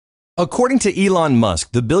According to Elon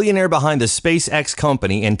Musk, the billionaire behind the SpaceX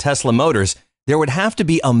company and Tesla Motors, there would have to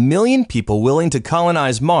be 1 million people willing to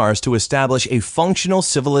colonize Mars to establish a functional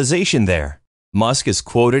civilization there. Musk is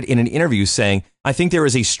quoted in an interview saying, "I think there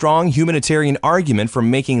is a strong humanitarian argument for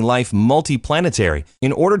making life multi-planetary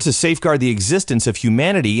in order to safeguard the existence of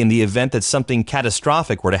humanity in the event that something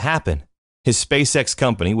catastrophic were to happen." His SpaceX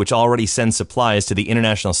company, which already sends supplies to the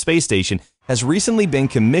International Space Station, has recently been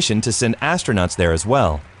commissioned to send astronauts there as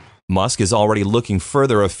well. Musk is already looking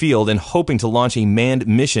further afield and hoping to launch a manned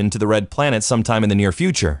mission to the Red Planet sometime in the near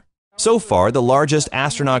future. So far, the largest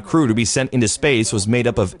astronaut crew to be sent into space was made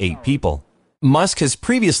up of 8 people. Musk has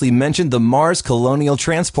previously mentioned the Mars Colonial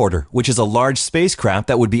Transporter, which is a large spacecraft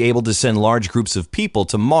that would be able to send large groups of people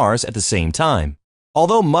to Mars at the same time.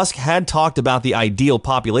 Although Musk had talked about the ideal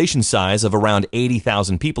population size of around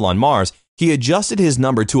 80,000 people on Mars, he adjusted his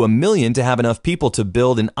number to 1 million to have enough people to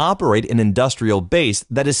build and operate an industrial base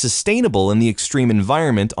that is sustainable in the extreme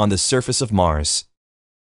environment on the surface of Mars.